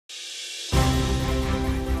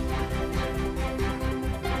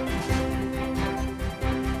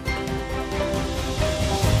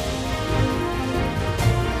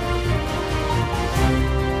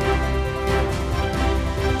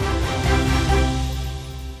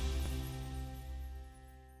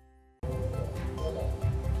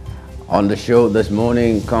On the show this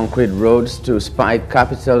morning, concrete roads to spike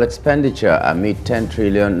capital expenditure amid 10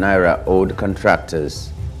 trillion naira owed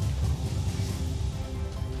contractors.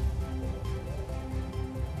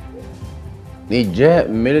 Niger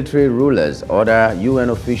military rulers order UN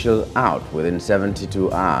official out within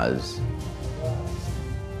 72 hours.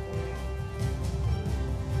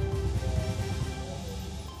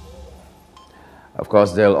 Of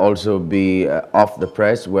course, there'll also be Off the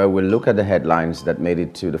Press, where we'll look at the headlines that made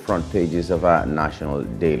it to the front pages of our national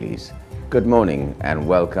dailies. Good morning and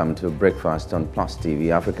welcome to Breakfast on Plus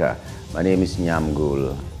TV Africa. My name is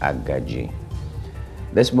Nyamgul Agaji.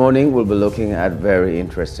 This morning, we'll be looking at very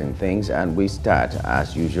interesting things, and we start,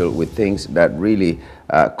 as usual, with things that really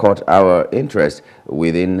caught our interest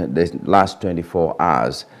within the last 24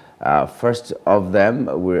 hours. First of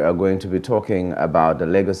them, we are going to be talking about the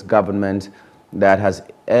Lagos government that has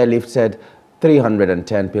airlifted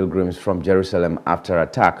 310 pilgrims from Jerusalem after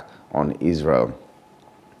attack on Israel.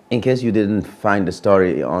 In case you didn't find the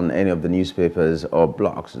story on any of the newspapers or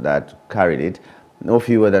blogs that carried it, no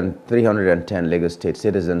fewer than 310 Lagos State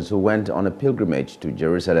citizens who went on a pilgrimage to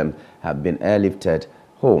Jerusalem have been airlifted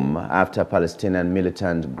home after Palestinian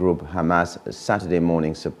militant group Hamas' Saturday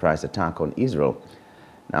morning surprise attack on Israel.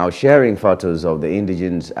 Now, sharing photos of the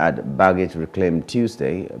indigents at baggage reclaimed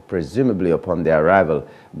Tuesday, presumably upon their arrival,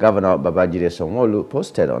 Governor Babajide Sanwo-Olu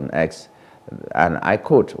posted on X, and I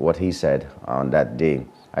quote what he said on that day: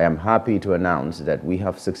 "I am happy to announce that we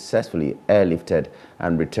have successfully airlifted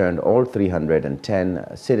and returned all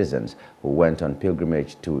 310 citizens who went on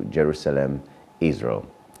pilgrimage to Jerusalem, Israel."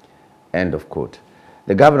 End of quote.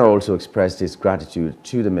 The governor also expressed his gratitude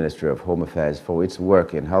to the Ministry of Home Affairs for its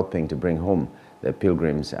work in helping to bring home the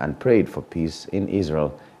pilgrims and prayed for peace in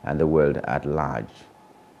Israel and the world at large.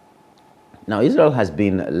 Now, Israel has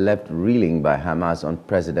been left reeling by Hamas'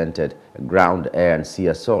 unprecedented ground, air, and sea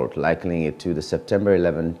assault, likening it to the September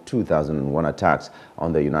 11, 2001 attacks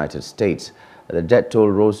on the United States. The death toll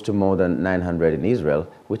rose to more than 900 in Israel,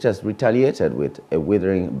 which has retaliated with a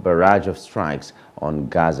withering barrage of strikes on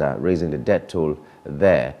Gaza, raising the death toll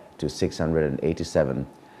there to 687.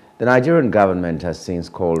 The Nigerian government has since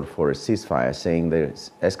called for a ceasefire, saying the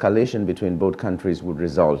escalation between both countries would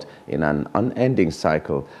result in an unending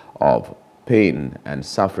cycle of pain and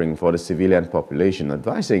suffering for the civilian population,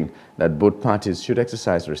 advising that both parties should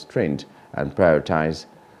exercise restraint and prioritize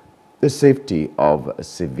the safety of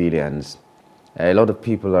civilians. A lot of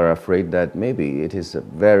people are afraid that maybe it is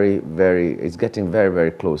it's getting very,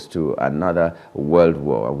 very close to another world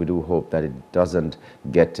war, and we do hope that it doesn't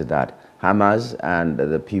get to that. Hamas and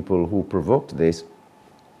the people who provoked this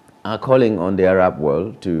are calling on the Arab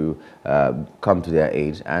world to come to their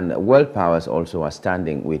aid, and world powers also are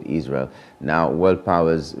standing with Israel. Now, world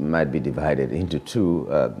powers might be divided into two,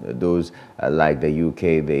 those like the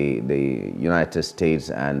UK, the United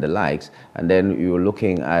States, and the likes, and then you're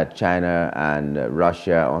looking at China and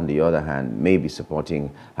Russia on the other hand, maybe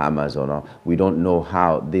supporting Hamas or not. We don't know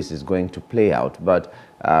how this is going to play out, but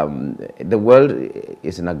the world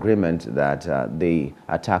is in agreement that the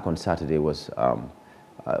attack on Saturday was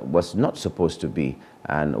not supposed to be,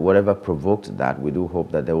 and whatever provoked that, we do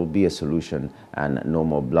hope that there will be a solution and no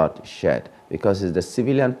more blood shed, because it's the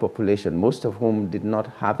civilian population, most of whom did not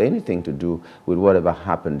have anything to do with whatever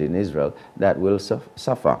happened in Israel, that will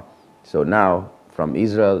suffer. So now, from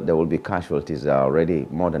Israel, there will be casualties. There are already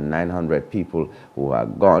more than 900 people who are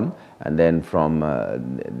gone. And then from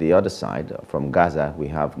the other side, from Gaza, we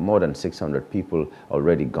have more than 600 people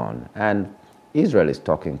already gone. And Israel is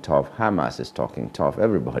talking tough, Hamas is talking tough,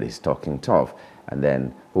 everybody is talking tough. And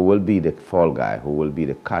then who will be the fall guy, who will be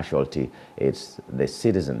the casualty? It's the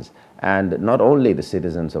citizens. And not only the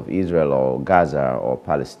citizens of Israel or Gaza or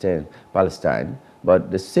Palestine,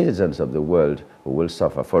 but the citizens of the world who will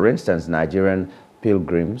suffer. For instance, Nigerian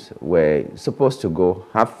pilgrims were supposed to go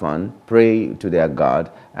have fun, pray to their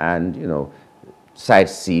God, and,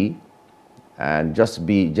 sightsee, and just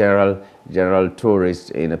be general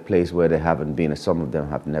tourists in a place where they haven't been. Some of them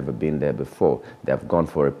have never been there before. They have gone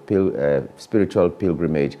for a spiritual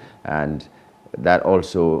pilgrimage, and that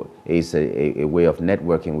also is a way of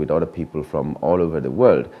networking with other people from all over the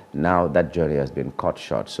world. Now that journey has been cut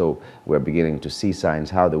short. So we're beginning to see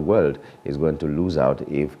signs how the world is going to lose out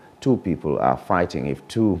if two people are fighting, if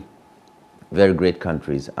two very great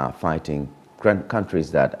countries are fighting,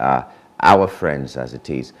 countries that are our friends as it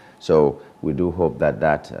is. So we do hope that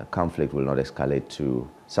that conflict will not escalate to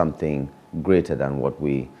something greater than what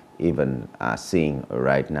we even are seeing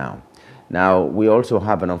right now. Now, we also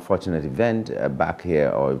have an unfortunate event back here,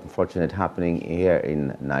 or unfortunate happening here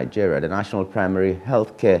in Nigeria. The National Primary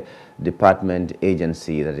Healthcare Department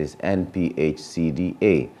Agency, that is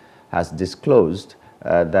NPHCDA, has disclosed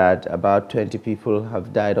that about 20 people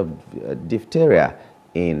have died of diphtheria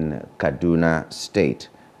in Kaduna State.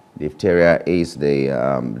 Diphtheria is the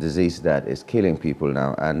disease that is killing people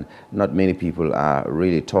now, and not many people are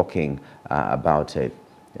really talking about it.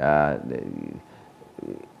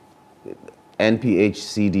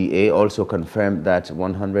 NPHCDA also confirmed that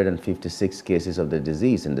 156 cases of the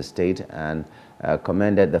disease in the state and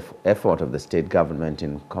commended the effort of the state government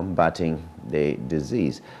in combating the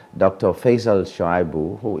disease. Dr. Faisal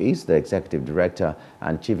Shaibu, who is the Executive Director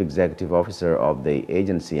and Chief Executive Officer of the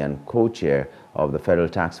agency and co-chair of the Federal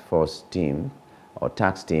Task Force team, or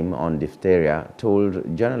tax team on diphtheria,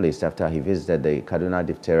 told journalists after he visited the Kaduna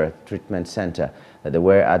Diphtheria Treatment Center that they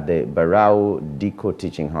were at the Barau Diko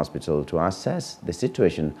Teaching Hospital to assess the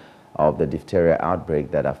situation of the diphtheria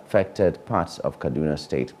outbreak that affected parts of Kaduna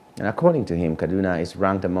State. And according to him, Kaduna is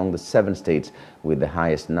ranked among the 7 states with the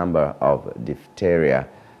highest number of diphtheria.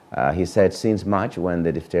 He said since March, when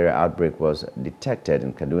the diphtheria outbreak was detected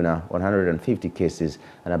in Kaduna, 150 cases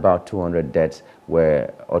and about 200 deaths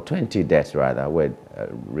were, or 20 deaths rather, were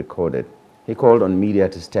recorded. He called on media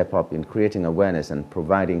to step up in creating awareness and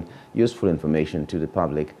providing useful information to the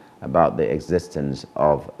public about the existence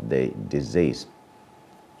of the disease.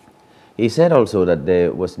 He said also that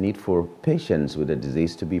there was need for patients with the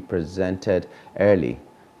disease to be presented early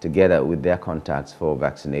together with their contacts for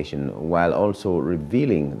vaccination, while also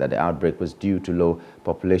revealing that the outbreak was due to low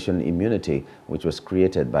population immunity, which was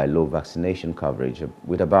created by low vaccination coverage,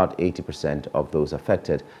 with about 80% of those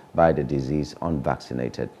affected by the disease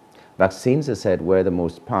unvaccinated. Vaccines, he said, were the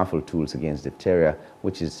most powerful tools against diphtheria,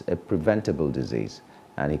 which is a preventable disease.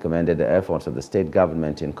 And he commended the efforts of the state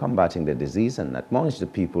government in combating the disease and admonished the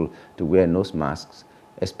people to wear nose masks,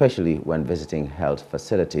 especially when visiting health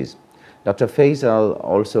facilities. Dr. Faisal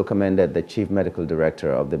also commended the Chief Medical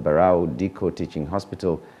Director of the Barau Diko Teaching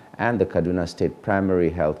Hospital and the Kaduna State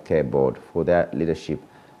Primary Health Care Board for their leadership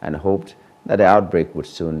and hoped that the outbreak would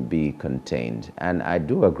soon be contained. And I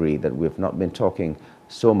do agree that we've not been talking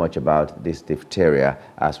so much about this diphtheria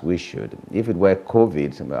as we should. If it were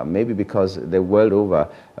COVID, maybe because the world over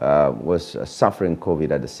was suffering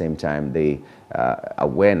COVID at the same time, the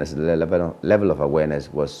awareness, the level of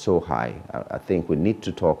awareness was so high. I think we need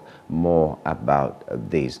to talk more about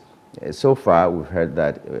this. So far, we've heard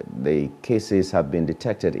that the cases have been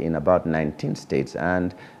detected in about 19 states,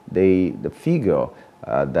 and the figure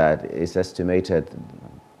that is estimated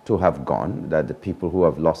to have gone, that the people who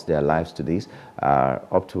have lost their lives to this are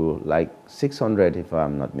up to like 600, if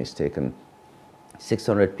I'm not mistaken.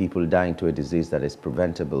 600 people dying to a disease that is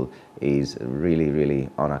preventable is really, really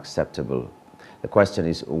unacceptable. The question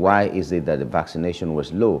is, why is it that the vaccination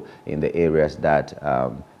was low in the areas that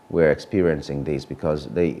we're experiencing this? Because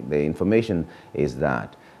the information is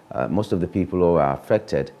that most of the people who are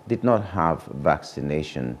affected did not have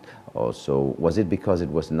vaccination. Also, was it because it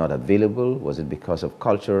was not available? Was it because of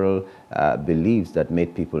cultural beliefs that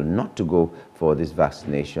made people not to go for this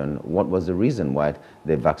vaccination? What was the reason why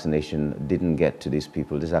the vaccination didn't get to these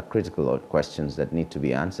people? These are critical questions that need to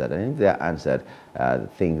be answered. And if they're answered, I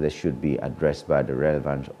think they should be addressed by the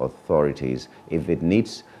relevant authorities. If it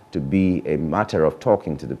needs to be a matter of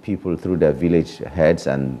talking to the people through their village heads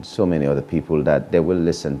and so many other people that they will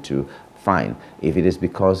listen to, fine. If it is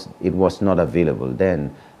because it was not available,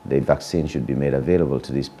 then the vaccine should be made available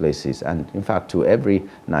to these places and, in fact, to every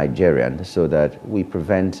Nigerian, so that we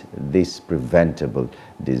prevent these preventable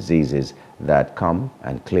diseases that come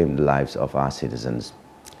and claim the lives of our citizens.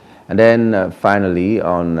 And then finally,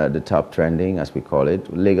 on the top trending, as we call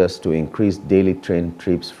it, Lagos to increase daily train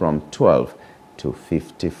trips from 12 to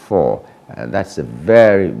 54. That's a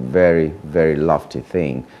very, very, very lofty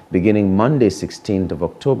thing. Beginning Monday, 16th of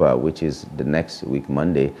October, which is the next week,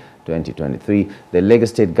 Monday, 2023, the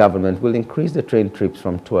Lagos State government will increase the train trips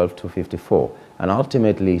from 12 to 54 and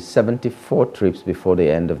ultimately 74 trips before the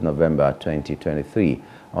end of November 2023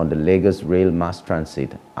 on the Lagos Rail Mass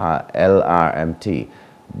Transit LRMT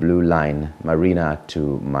Blue Line Marina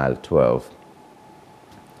to Mile 12.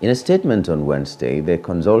 In a statement on Wednesday, the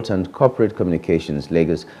consultant Corporate Communications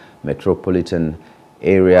Lagos Metropolitan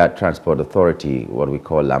Area Transport Authority, what we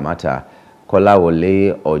call LAMATA,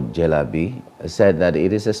 Kolawole Ojelabi, said that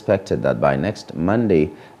it is expected that by next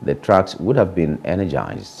Monday, the tracks would have been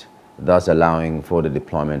energized, thus allowing for the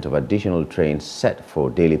deployment of additional trains set for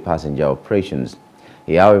daily passenger operations.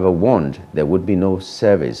 He, however, warned there would be no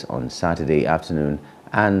service on Saturday afternoon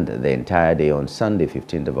and the entire day on Sunday,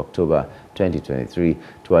 15th of October 2023,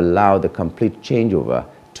 to allow the complete changeover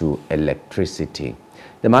to electricity.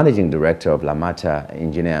 The managing director of LAMATA,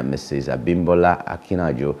 engineer Mrs. Abimbola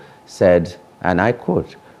Akinajo, said, and I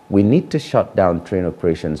quote, We need to shut down train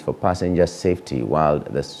operations for passenger safety while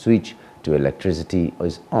the switch to electricity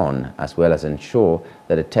is on, as well as ensure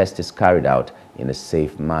that the test is carried out in a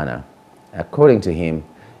safe manner. According to him,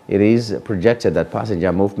 it is projected that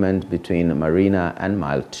passenger movement between Marina and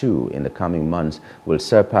Mile 2 in the coming months will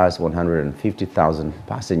surpass 150,000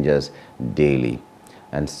 passengers daily.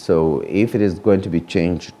 And so if it is going to be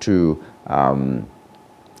changed to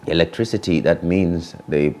electricity, that means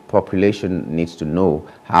the population needs to know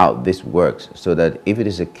how this works, so that if it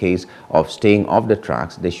is a case of staying off the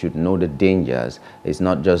tracks, they should know the dangers. It's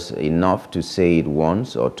not just enough to say it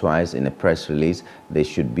once or twice in a press release. There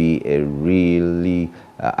should be a really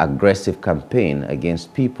aggressive campaign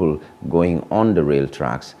against people going on the rail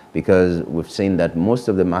tracks, because we've seen that most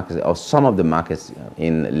of the markets, or some of the markets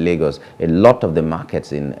in Lagos, a lot of the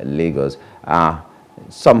markets in Lagos are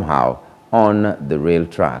somehow on the rail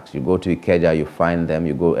tracks. You go to Ikeja, you find them.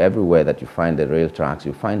 You go everywhere that you find the rail tracks,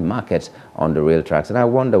 you find markets on the rail tracks. And I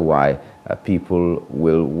wonder why people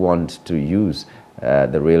will want to use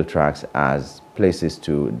the rail tracks as places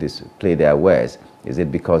to display their wares. Is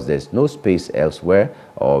it because there's no space elsewhere,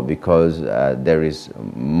 or because there is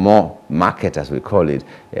more market, as we call it,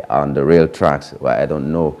 on the rail tracks? Well, I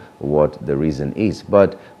don't know what the reason is.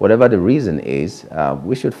 But whatever the reason is,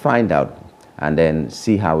 we should find out and then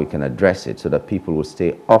see how we can address it so that people will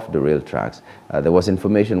stay off the rail tracks. There was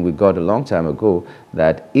information we got a long time ago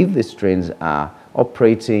that if these trains are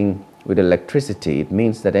operating with electricity, it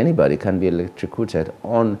means that anybody can be electrocuted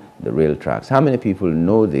on the rail tracks. How many people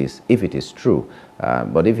know this, if it is true?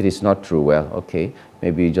 But if it is not true, well, okay,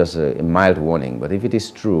 maybe just a mild warning. But if it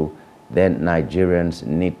is true, then Nigerians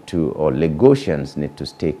need to, or Lagosians need to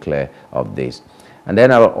stay clear of this. And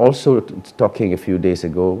then I was also talking a few days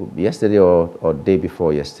ago, yesterday or day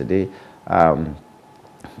before yesterday,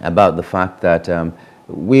 about the fact that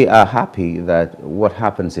we are happy that what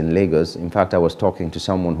happens in Lagos. In fact, I was talking to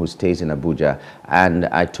someone who stays in Abuja, and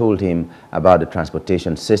I told him about the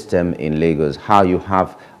transportation system in Lagos, how you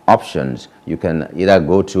have options. You can either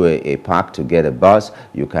go to a park to get a bus,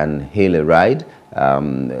 you can hail a ride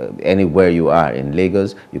anywhere you are in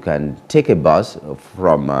Lagos. You can take a bus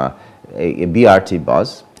from a BRT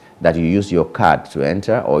bus that you use your card to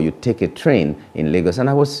enter, or you take a train in Lagos. And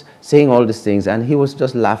I was saying all these things, and he was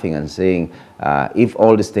just laughing and saying, if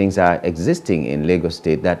all these things are existing in Lagos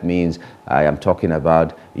State, that means I am talking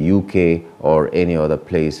about UK or any other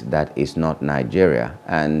place that is not Nigeria.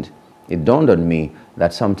 And it dawned on me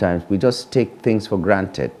that sometimes we just take things for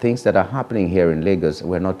granted. Things that are happening here in Lagos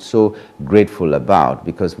we're not so grateful about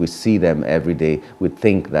because we see them every day. We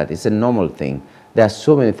think that it's a normal thing. There are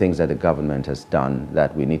so many things that the government has done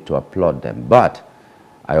that we need to applaud them. But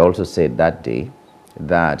I also said that day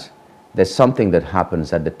that there's something that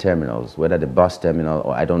happens at the terminals, whether the bus terminal,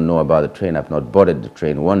 or I don't know about the train. I've not boarded the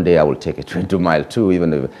train. One day I will take a train to Mile 2,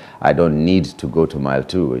 even if I don't need to go to Mile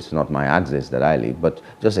 2. It's not my axis that I leave, but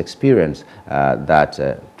just experience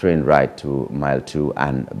that train ride to Mile 2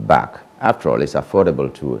 and back. After all, it's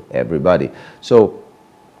affordable to everybody. So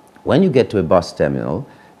when you get to a bus terminal,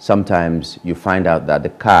 sometimes you find out that the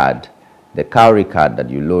cowrie card that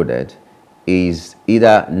you loaded is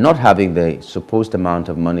either not having the supposed amount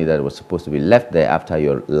of money that was supposed to be left there after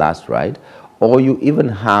your last ride, or you even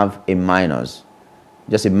have a minus.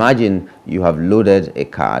 Just imagine you have loaded a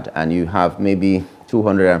card and you have maybe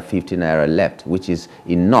 250 naira left, which is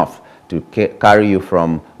enough to carry you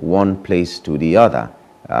from one place to the other.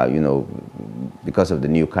 You know, because of the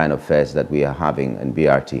new kind of fares that we are having in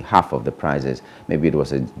BRT, half of the prices. Maybe it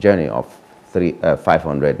was a journey of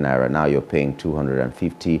 500 naira. Now you're paying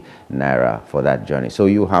 250 naira for that journey. So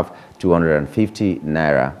you have 250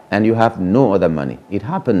 naira and you have no other money. It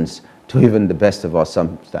happens to even the best of us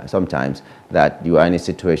sometimes that you are in a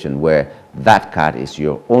situation where that card is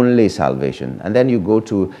your only salvation. And then you go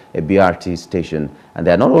to a BRT station and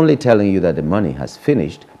they're not only telling you that the money has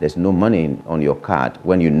finished, there's no money on your card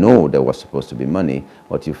when you know there was supposed to be money,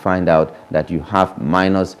 but you find out that you have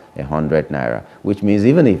minus 100 naira, which means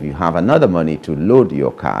even if you have another money to load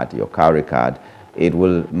your card, your cowrie card, it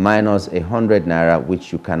will minus 100 naira,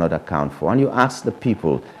 which you cannot account for. And you ask the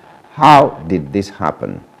people, how did this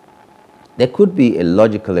happen? There could be a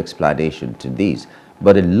logical explanation to this,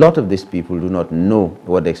 but a lot of these people do not know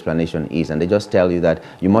what the explanation is, and they just tell you that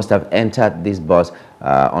you must have entered this bus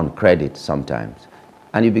on credit sometimes.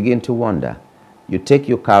 And you begin to wonder. You take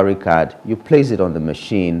your cowrie card, you place it on the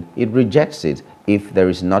machine, it rejects it if there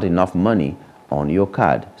is not enough money on your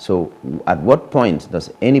card. So at what point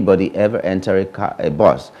does anybody ever enter a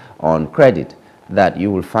bus on credit that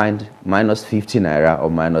you will find minus 50 naira or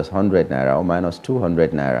minus 100 naira or minus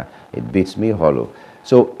 200 naira? It beats me hollow.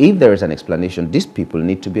 So if there is an explanation, these people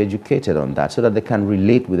need to be educated on that so that they can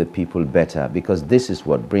relate with the people better, because this is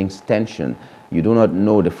what brings tension. You do not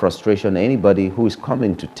know the frustration anybody who is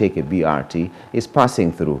coming to take a BRT is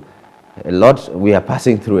passing through. A lot, we are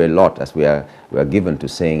passing through a lot, as we are given to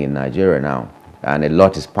saying in Nigeria now, and a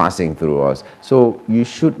lot is passing through us. So you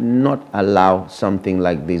should not allow something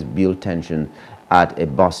like this build tension at a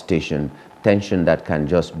bus station, tension that can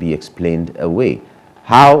just be explained away.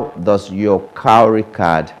 How does your cowrie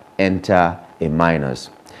card enter a minus?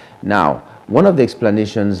 Now, one of the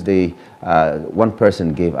explanations one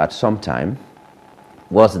person gave at some time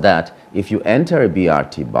was that if you enter a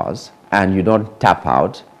BRT bus and you don't tap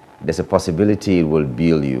out, there's a possibility it will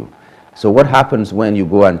bill you. So what happens when you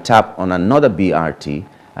go and tap on another BRT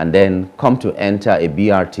and then come to enter a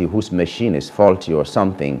BRT whose machine is faulty or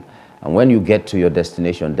something, and when you get to your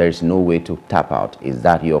destination, there is no way to tap out? Is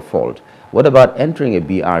that your fault? What about entering a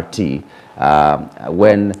BRT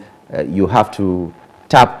when you have to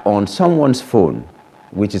tap on someone's phone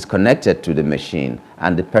which is connected to the machine,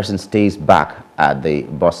 and the person stays back at the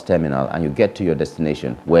bus terminal and you get to your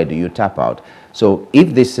destination? Where do you tap out? So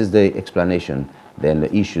if this is the explanation, then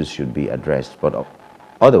the issues should be addressed. But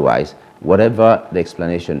otherwise, whatever the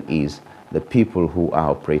explanation is, the people who are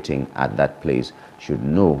operating at that place should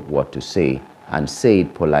know what to say, and say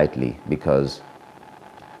it politely, because,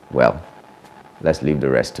 well, let's leave the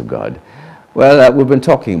rest to God. Well, we've been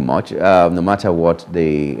talking much. No matter what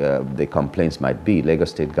the complaints might be,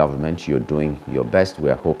 Lagos State government, you're doing your best. We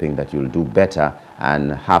are hoping that you'll do better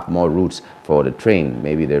and have more routes for the train.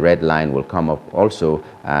 Maybe the red line will come up also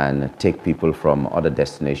and take people from other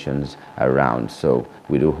destinations around. So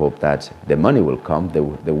we do hope that the money will come, the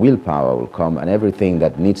willpower will come, and everything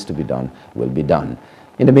that needs to be done will be done.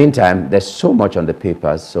 In the meantime, there's so much on the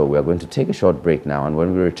papers, so we're going to take a short break now, and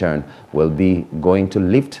when we return, we'll be going to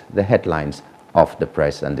lift the headlines of the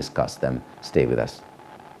press and discuss them. Stay with us.